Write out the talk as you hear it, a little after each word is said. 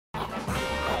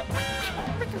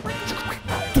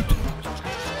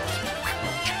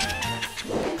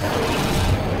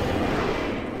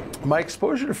My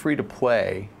exposure to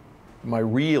free-to-play, my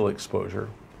real exposure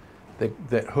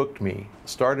that hooked me,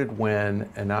 started when,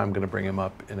 and now I'm going to bring him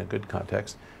up in a good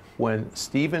context, when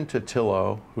Stephen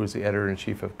Totilo, who is the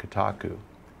editor-in-chief of Kotaku,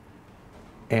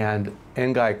 and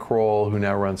Nguy Kroll, who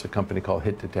now runs a company called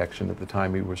Hit Detection, at the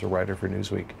time he was a writer for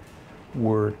Newsweek,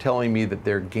 were telling me that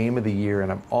their game of the year, and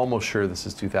I'm almost sure this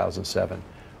is 2007,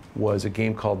 was a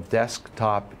game called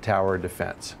Desktop Tower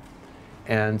Defense.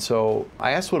 And so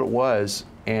I asked what it was,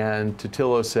 and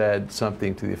Totilo said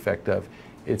something to the effect of,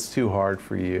 "It's too hard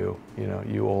for you,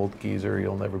 you old geezer,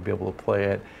 you'll never be able to play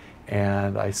it."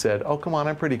 And I said, "Oh, come on,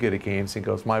 I'm pretty good at games." And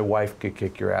he goes, "My wife could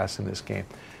kick your ass in this game."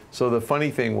 So the funny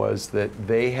thing was that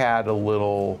they had a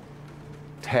little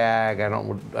tag, I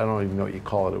don't even know what you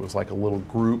call it. It was like a little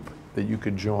group that you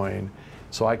could join.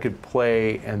 So I could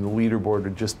play, and the leaderboard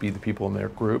would just be the people in their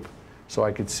group. So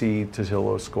I could see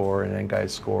Totilo's score and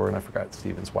Nguy's score, and I forgot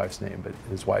Stephen's wife's name, but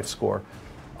his wife's score.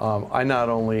 I not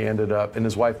only ended up, and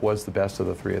his wife was the best of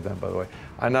the three of them, by the way.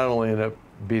 I not only ended up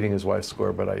beating his wife's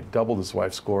score, but I doubled his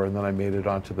wife's score, and then I made it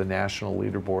onto the national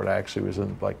leaderboard. I actually was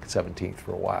in like 17th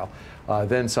for a while.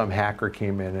 Then some hacker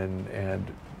came in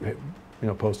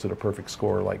and posted a perfect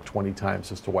score like 20 times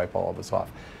just to wipe all of us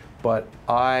off. But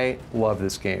I love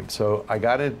this game. So I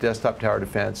got into Desktop Tower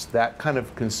Defense. That kind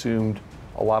of consumed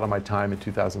a lot of my time in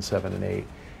 2007 and 8.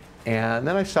 And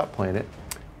then I stopped playing it.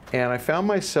 And I found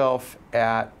myself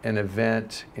at an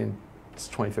event it's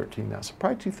 2013 now, so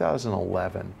probably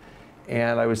 2011.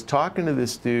 And I was talking to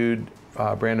this dude,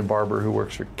 Brandon Barber, who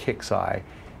works for Kixeye.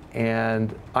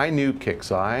 And I knew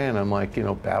Kixeye, and I'm like,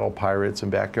 Battle Pirates and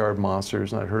Backyard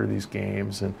Monsters, and I'd heard of these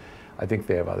games, and I think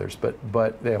they have others,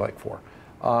 but they have like 4.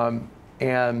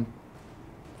 And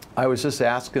I was just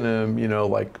asking him,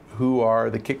 like, who are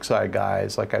the Kixeye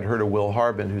guys? Like, I'd heard of Will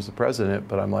Harbin, who's the president,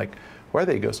 but I'm like, where are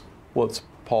they? He goes, well, it's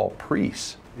Paul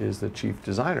Preece is the chief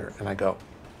designer. And I go,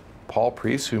 Paul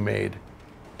Preece, who made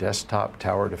Desktop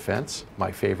Tower Defense,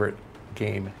 my favorite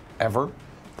game ever,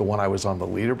 the one I was on the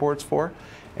leaderboards for?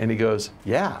 And he goes,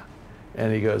 yeah.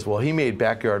 And he goes, well, he made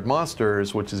Backyard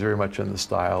Monsters, which is very much in the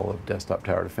style of Desktop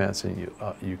Tower Defense, and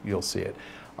you'll see it.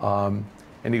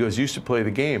 And he goes, you should play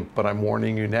the game, but I'm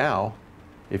warning you now,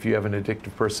 if you have an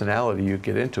addictive personality, you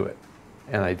get into it.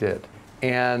 And I did.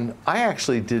 And I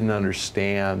actually didn't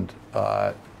understand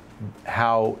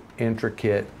how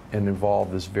intricate and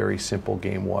involved this very simple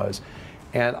game was.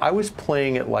 And I was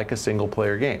playing it like a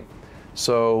single-player game.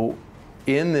 So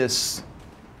in this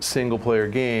single-player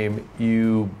game,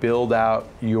 you build out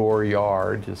your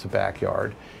yard, it's a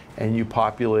backyard, and you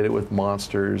populate it with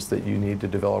monsters that you need to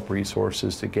develop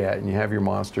resources to get. And you have your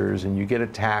monsters, and you get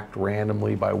attacked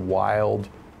randomly by wild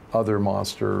other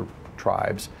monster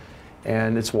tribes.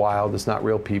 And it's wild, it's not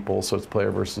real people, so it's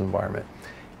player versus environment.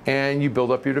 And you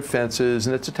build up your defenses,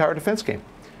 and it's a tower defense game.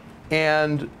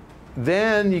 And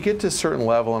then you get to a certain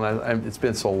level, and it's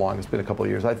been so long, it's been a couple of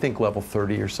years, I think level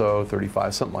 30 or so,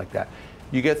 35, something like that.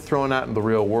 You get thrown out in the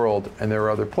real world, and there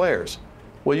are other players.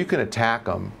 Well, you can attack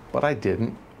them, but I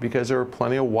didn't, because there were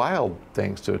plenty of wild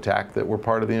things to attack that were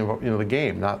part of the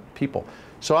game, not people.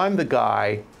 So I'm the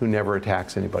guy who never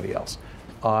attacks anybody else.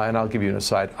 And I'll give you an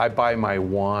aside. I buy my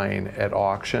wine at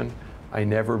auction. I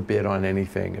never bid on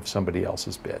anything if somebody else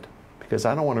has bid, because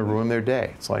I don't want to ruin their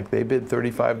day. It's like they bid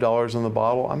 $35 on the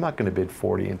bottle. I'm not going to bid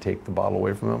 40 and take the bottle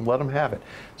away from them. Let them have it.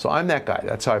 So I'm that guy.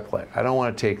 That's how I play. I don't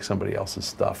want to take somebody else's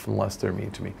stuff unless they're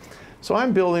mean to me. So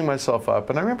I'm building myself up,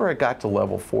 and I remember I got to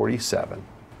level 47.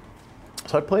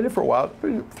 So I played it for a while,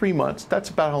 3 months. That's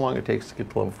about how long it takes to get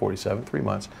to level 47, 3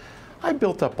 months. I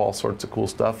built up all sorts of cool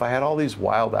stuff. I had all these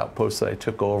wild outposts that I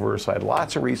took over, so I had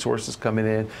lots of resources coming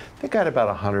in. I think I had about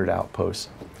 100 outposts.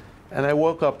 And I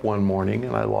woke up one morning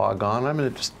and I log on. I'm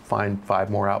going to just find 5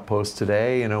 more outposts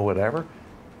today, whatever.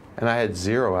 And I had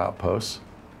 0 outposts,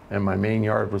 and my main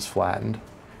yard was flattened.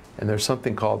 And there's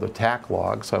something called the attack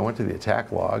log, so I went to the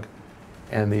attack log,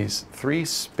 and these 3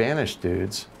 Spanish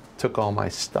dudes took all my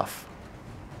stuff.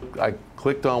 I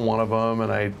clicked on one of them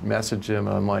and I messaged him,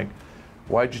 and I'm like,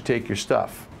 why'd you take your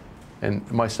stuff? And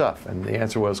my stuff. And the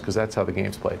answer was, because that's how the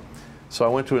game's played. So I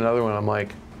went to another one, I'm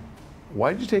like,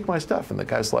 why'd you take my stuff? And the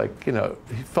guy's like, he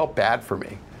felt bad for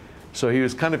me. So he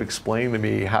was kind of explaining to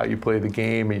me how you play the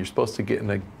game, and you're supposed to get in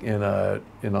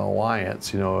an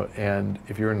alliance, and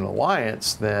if you're in an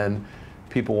alliance, then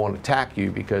people won't attack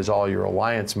you because all your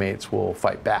alliance mates will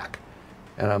fight back.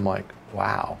 And I'm like,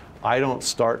 wow. I don't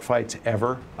start fights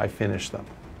ever, I finish them.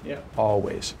 Yeah.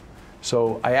 Always.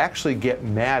 So I actually get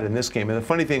mad in this game. And the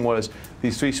funny thing was,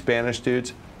 these 3 Spanish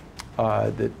dudes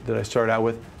that I started out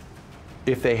with,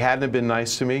 if they hadn't have been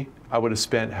nice to me, I would have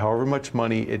spent however much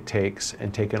money it takes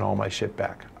and taken all my shit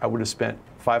back. I would have spent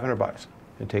 $500,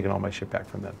 and taken all my shit back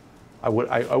from them. I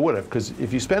would have, because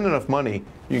if you spend enough money,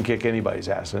 you can kick anybody's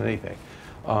ass in anything.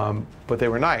 But they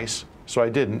were nice, so I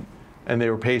didn't. And they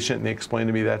were patient, and they explained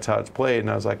to me that's how it's played, and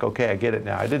I was like, okay, I get it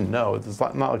now. I didn't know. It's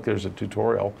not like there's a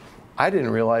tutorial. I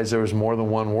didn't realize there was more than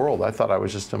one world. I thought I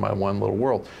was just in my one little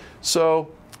world.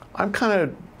 So I'm kind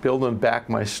of building back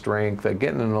my strength,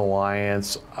 getting an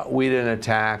alliance. We didn't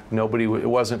attack. Nobody, it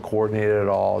wasn't coordinated at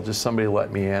all. Just somebody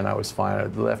let me in. I was fine.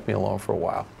 It left me alone for a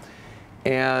while.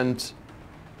 And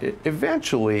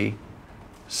eventually,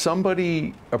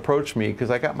 somebody approached me,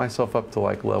 because I got myself up to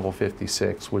like level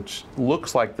 56, which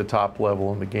looks like the top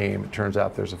level in the game. It turns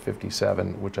out there's a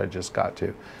 57, which I just got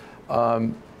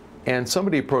to. And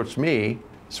somebody approached me,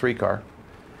 Srikar,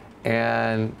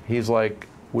 and he's like,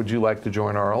 would you like to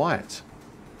join our alliance?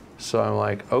 So I'm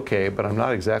like, okay, but I'm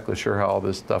not exactly sure how all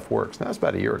this stuff works. And that was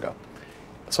about a year ago.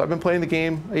 So I've been playing the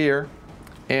game a year,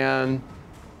 and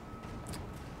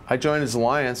I joined his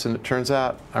alliance, and it turns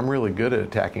out I'm really good at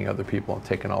attacking other people and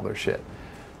taking all their shit.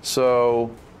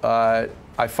 So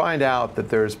I find out that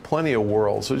there's plenty of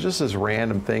worlds. So just this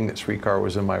random thing that Srikar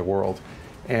was in my world.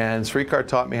 And Srikar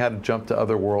taught me how to jump to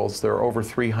other worlds. There are over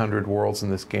 300 worlds in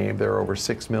this game. There are over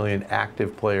 6 million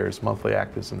active players, monthly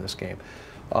actives in this game.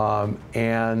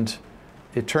 And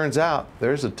it turns out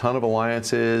there's a ton of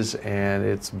alliances, and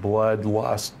it's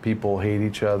bloodlust. People hate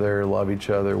each other, love each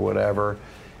other, whatever.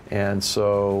 And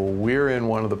so we're in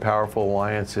one of the powerful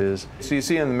alliances. So you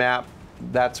see on the map,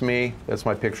 that's me. That's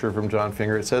my picture from John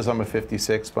Finger. It says I'm a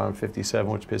 56, but I'm 57,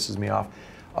 which pisses me off.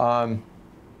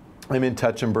 I'm in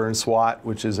Touch and Burn SWAT,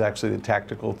 which is actually the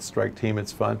tactical strike team.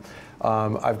 It's fun.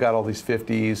 I've got all these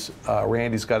 50s.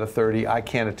 Randy's got a 30. I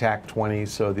can't attack 20s,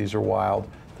 so these are wild.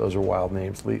 Those are wild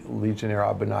names. Legionnaire,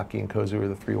 Abenaki, and Kozu are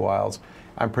the 3 wilds.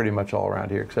 I'm pretty much all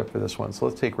around here except for this one. So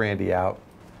let's take Randy out.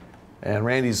 And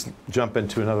Randy's jumping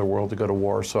to another world to go to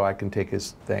war, so I can take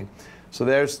his thing. So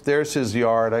there's his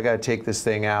yard. I got to take this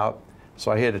thing out.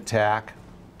 So I hit attack.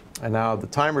 And now the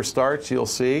timer starts, you'll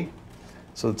see.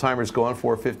 So the timer's going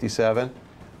 4:57.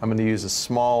 I'm going to use a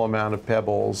small amount of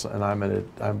pebbles, and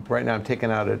right now I'm taking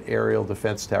out an aerial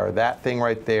defense tower. That thing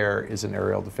right there is an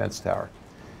aerial defense tower.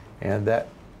 And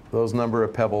those number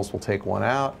of pebbles will take one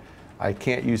out. I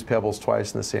can't use pebbles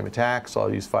twice in the same attack, so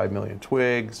I'll use 5 million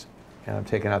twigs. And I'm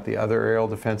taking out the other aerial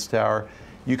defense tower.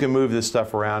 You can move this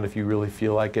stuff around if you really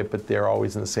feel like it, but they're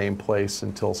always in the same place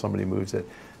until somebody moves it.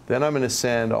 Then I'm going to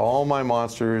send all my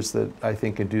monsters that I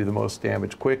think can do the most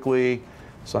damage quickly.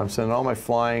 So I'm sending all my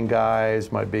flying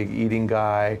guys, my big eating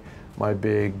guy, my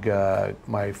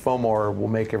Fomor will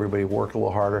make everybody work a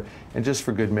little harder. And just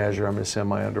for good measure, I'm going to send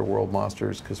my underworld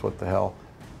monsters, because what the hell?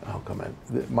 Oh, come on.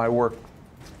 My work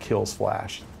kills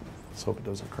Flash. Let's hope it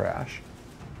doesn't crash.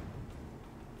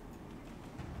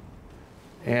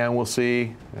 And we'll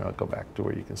see. I'll go back to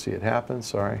where you can see it happen.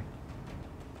 Sorry.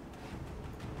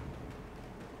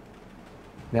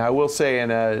 Now, I will say,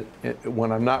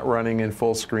 when I'm not running in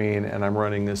full screen and I'm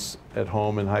running this at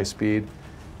home in high speed,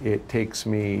 it takes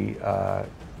me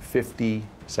 50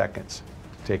 seconds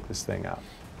to take this thing out.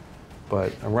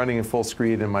 But I'm running in full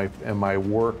screen, and my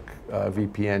work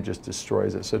VPN just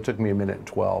destroys it. So it took me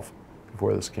 1:12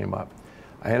 before this came up.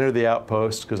 I entered the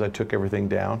outpost because I took everything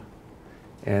down.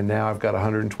 And now I've got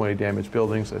 120 damaged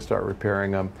buildings. I start repairing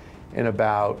them in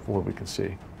about, what we can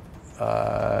see,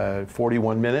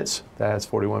 41 minutes. That has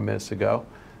 41 minutes to go.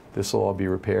 This will all be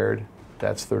repaired.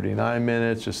 That's 39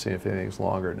 minutes. Just see if anything's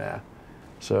longer now.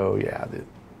 So yeah,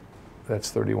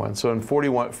 that's 31. So in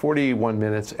 41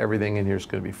 minutes, everything in here is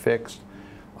going to be fixed.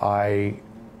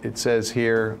 It says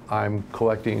here I'm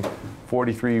collecting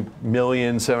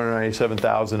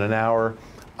 43,797,000 an hour.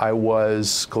 I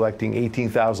was collecting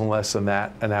 18,000 less than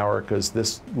that an hour, because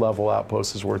this level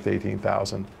outpost is worth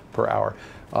 18,000 per hour.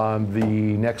 The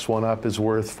next one up is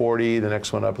worth 40. The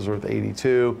next one up is worth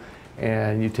 82.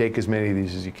 And you take as many of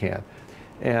these as you can.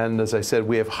 And as I said,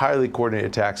 we have highly coordinated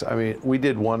attacks. I mean, we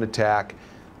did one attack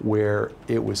where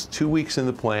it was 2 weeks in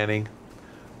the planning.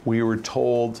 We were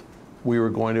told we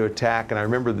were going to attack, and I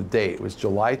remember the date. It was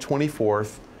July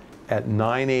 24th at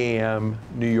 9 a.m.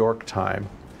 New York time.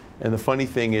 And the funny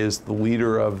thing is, the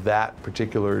leader of that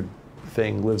particular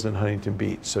thing lives in Huntington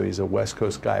Beach, so he's a West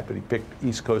Coast guy, but he picked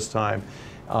East Coast time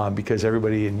because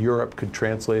everybody in Europe could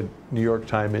translate New York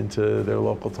time into their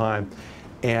local time.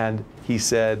 And he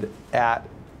said, at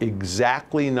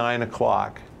exactly 9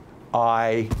 o'clock,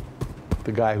 the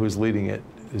guy who's leading it,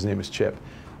 his name is Chip,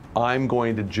 I'm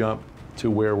going to jump to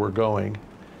where we're going.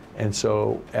 And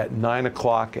so at 9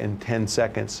 o'clock and 10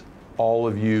 seconds, all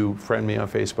of you, friend me on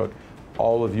Facebook,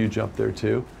 all of you jumped there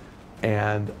too.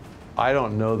 And I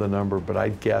don't know the number, but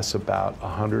I'd guess about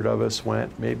 100 of us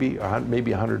went, maybe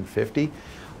 150.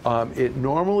 It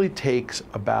normally takes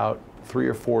about 3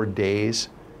 or 4 days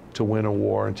to win a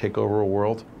war and take over a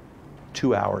world.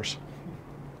 2 hours.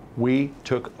 We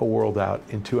took a world out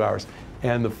in 2 hours.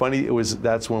 And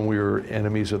that's when we were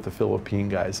enemies with the Philippine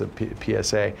guys, the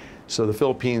PSA. So the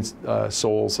Philippines,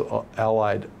 Seoul's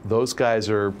allied, those guys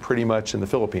are pretty much in the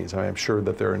Philippines. I mean, I'm sure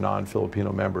that there are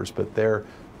non-Filipino members, but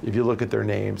if you look at their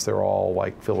names, they're all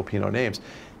like Filipino names.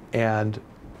 And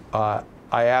I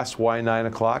asked why 9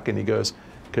 o'clock, and he goes,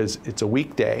 because it's a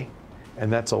weekday,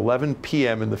 and that's 11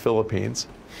 p.m. in the Philippines.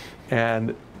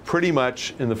 And pretty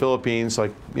much in the Philippines,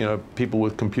 like, people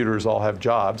with computers all have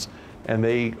jobs, and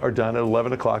they are done at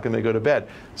 11 o'clock and they go to bed.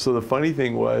 So the funny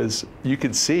thing was, you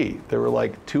could see there were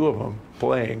like 2 of them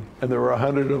playing, and there were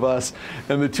 100 of us.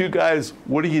 And the 2 guys,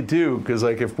 what do you do? Because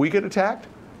like, if we get attacked,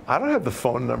 I don't have the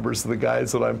phone numbers of the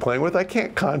guys that I'm playing with. I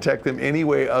can't contact them any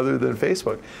way other than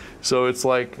Facebook. So it's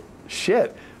like,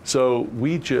 shit. So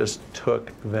we just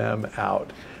took them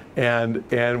out. And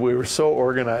we were so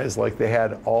organized, like they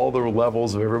had all the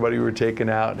levels of everybody we were taking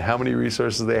out and how many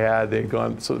resources they had.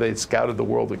 So they'd scouted the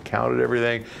world and counted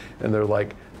everything. And they're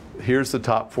like, here's the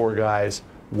top 4 guys,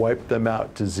 wipe them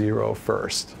out to 0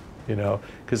 first.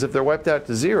 Because if they're wiped out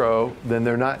to 0, then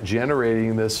they're not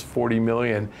generating this 40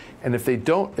 million. And if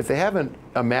they haven't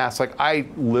amassed, like I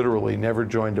literally never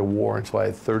joined a war until I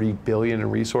had 30 billion in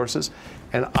resources.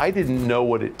 And I didn't know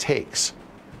what it takes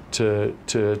to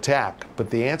attack, but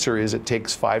the answer is it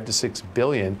takes 5 to 6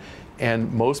 billion, and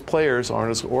most players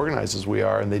aren't as organized as we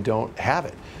are, and they don't have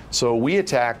it. So we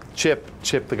attacked Chip,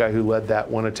 the guy who led that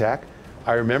one attack.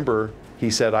 I remember he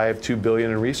said, I have 2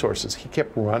 billion in resources. He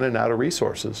kept running out of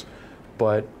resources,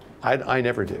 but I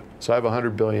never do. So I have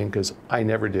 100 billion because I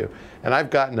never do. And I've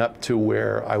gotten up to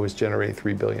where I was generating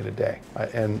 3 billion a day.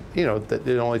 And that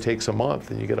it only takes a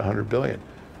month and you get 100 billion.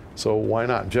 So why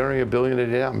not? I'm generating 1 billion a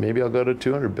day now. Maybe I'll go to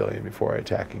 200 billion before I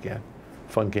attack again.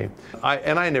 Fun game.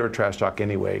 I never trash talk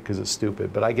anyway because it's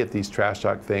stupid, but I get these trash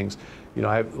talk things. I'm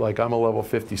a level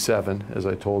 57, as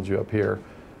I told you up here.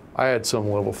 I had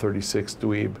some level 36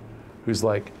 dweeb who's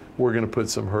like, we're going to put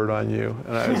some hurt on you.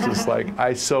 And I was just like,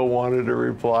 I so wanted to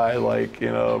reply like,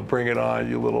 bring it on,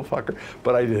 you little fucker.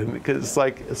 But I didn't, because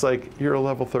it's like, you're a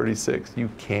level 36. You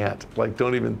can't, like,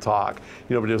 don't even talk.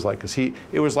 But it was like,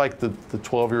 it was like the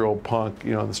 12-year-old punk,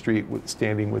 on the street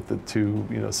standing with the 2,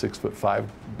 6'5",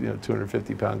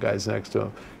 250-pound guys next to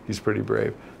him. He's pretty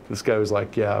brave. This guy was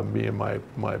like, yeah, me and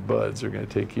my buds are going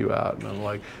to take you out. And I'm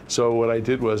like, so what I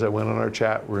did was I went on our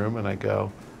chat room and I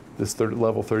go, this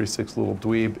level 36 little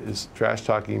dweeb is trash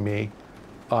talking me.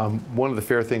 One of the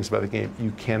fair things about the game,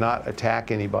 you cannot attack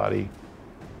anybody's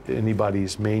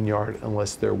main yard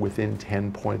unless they're within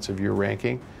 10 points of your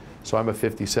ranking. So I'm a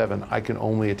 57. I can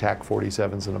only attack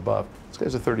 47s and above. This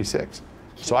guy's a 36.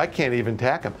 So I can't even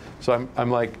attack him. So I'm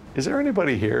like, is there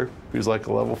anybody here who's like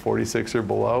a level 46 or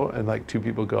below? And like 2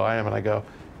 people go, I am. And I go,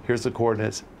 here's the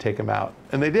coordinates, take him out.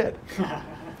 And they did.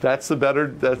 That's the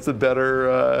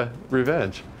better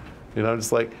revenge.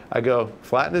 Just like, I go,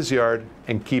 flatten his yard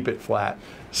and keep it flat.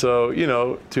 So,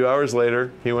 2 hours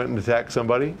later, he went and attacked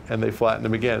somebody, and they flattened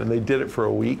him again. And they did it for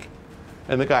a week.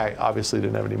 And the guy obviously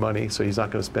didn't have any money, so he's not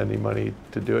going to spend any money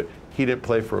to do it. He didn't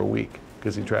play for a week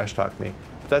because he trash talked me.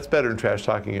 But that's better than trash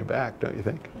talking it back, don't you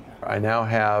think? I now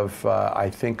have, I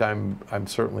think I'm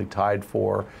certainly tied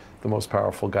for the most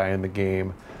powerful guy in the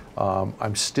game.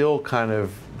 I'm still kind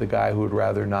of the guy who would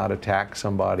rather not attack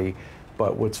somebody.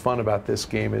 But what's fun about this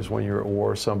game is when you're at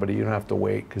war with somebody, you don't have to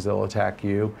wait because they'll attack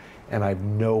you. And I have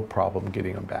no problem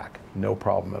getting them back. No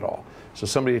problem at all. So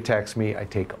somebody attacks me, I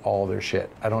take all their shit.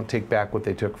 I don't take back what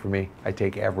they took from me. I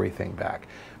take everything back.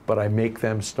 But I make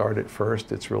them start it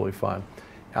first. It's really fun.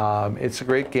 It's a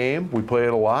great game. We play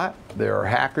it a lot. There are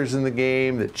hackers in the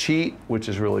game that cheat, which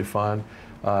is really fun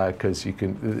because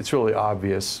it's really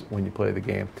obvious when you play the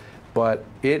game. But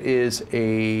it is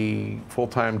a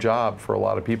full-time job for a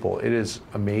lot of people. It is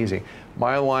amazing.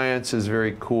 My alliance is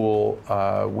very cool.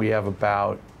 We have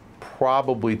about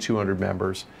probably 200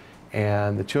 members,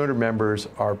 and the 200 members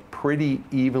are pretty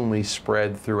evenly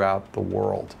spread throughout the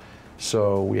world.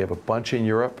 So we have a bunch in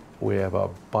Europe, we have a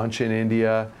bunch in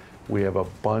India, we have a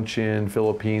bunch in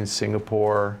Philippines,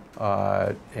 Singapore,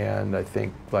 and I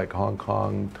think like Hong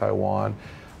Kong, Taiwan.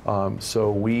 So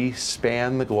we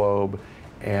span the globe,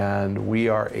 and we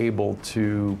are able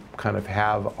to kind of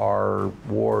have our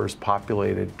wars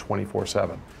populated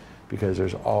 24/7 because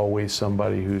there's always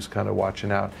somebody who's kind of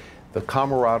watching out. The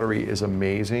camaraderie is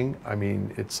amazing. I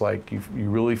mean, it's like you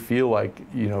really feel like,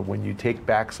 when you take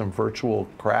back some virtual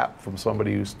crap from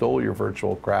somebody who stole your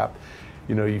virtual crap,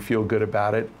 you know, you feel good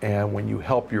about it. And when you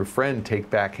help your friend take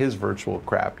back his virtual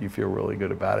crap, you feel really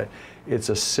good about it. It's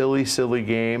a silly, silly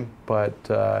game,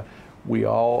 but we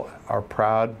all are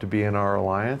proud to be in our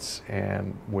alliance,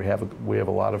 and we have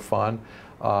a lot of fun.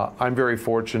 I'm very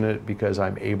fortunate because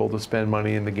I'm able to spend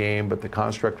money in the game, but the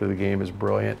construct of the game is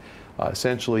brilliant.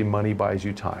 Essentially, money buys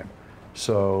you time.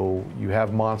 So you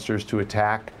have monsters to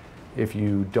attack. If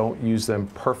you don't use them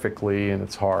perfectly, and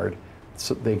it's hard,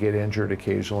 so they get injured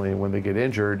occasionally, and when they get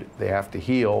injured, they have to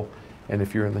heal. And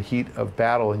if you're in the heat of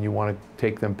battle and you want to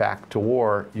take them back to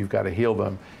war, you've got to heal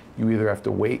them. You either have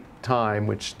to wait time,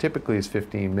 which typically is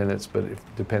 15 minutes, but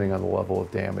depending on the level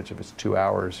of damage, if it's 2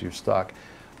 hours, you're stuck,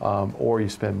 or you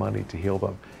spend money to heal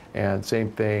them. And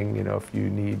same thing, you know, if you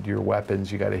need your weapons,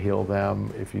 you got to heal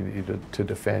them if you need to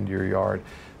defend your yard.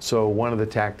 So one of the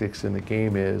tactics in the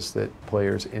game is that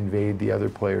players invade the other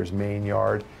player's main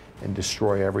yard and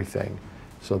destroy everything,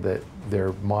 so that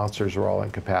their monsters are all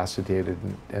incapacitated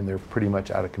and they're pretty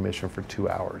much out of commission for 2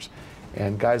 hours.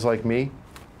 And guys like me,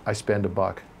 I spend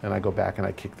 $1 and I go back and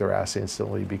I kick their ass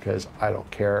instantly because I don't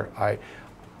care.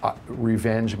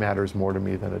 Revenge matters more to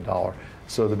me than $1.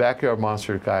 So the Backyard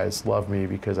Monster guys love me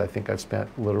because I think I've spent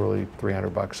literally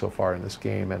 $300 so far in this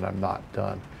game and I'm not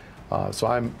done. So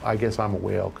I guess I'm a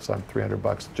whale because I'm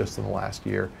 $300 just in the last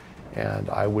year, and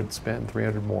I would spend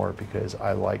 300 more because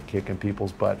I like kicking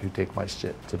people's butt who take my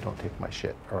shit. So don't take my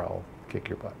shit or I'll kick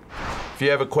your butt. If you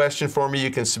have a question for me,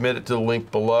 you can submit it to the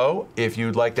link below. If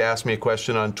you'd like to ask me a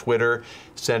question on Twitter,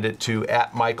 send it to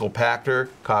 @MichaelPachter,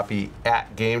 copy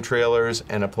 @GameTrailers,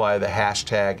 and apply the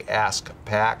hashtag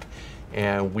AskPac,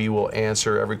 and we will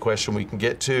answer every question we can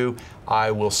get to.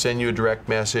 I will send you a direct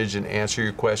message and answer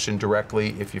your question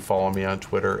directly if you follow me on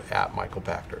Twitter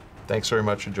 @MichaelPachter. Thanks very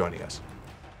much for joining us.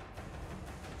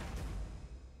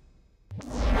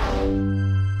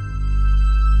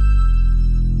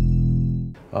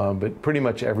 But pretty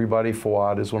much everybody.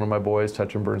 Fawad is one of my boys.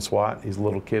 Touch and Burn SWAT. He's a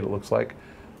little kid, it looks like.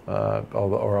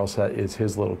 Or else that is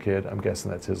his little kid. I'm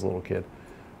guessing that's his little kid.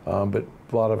 But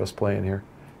a lot of us playing here.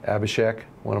 Abhishek,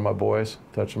 one of my boys.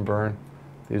 Touch and Burn.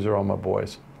 These are all my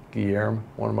boys. Guillermo,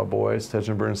 one of my boys. Touch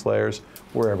and Burn Slayers.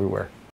 We're everywhere.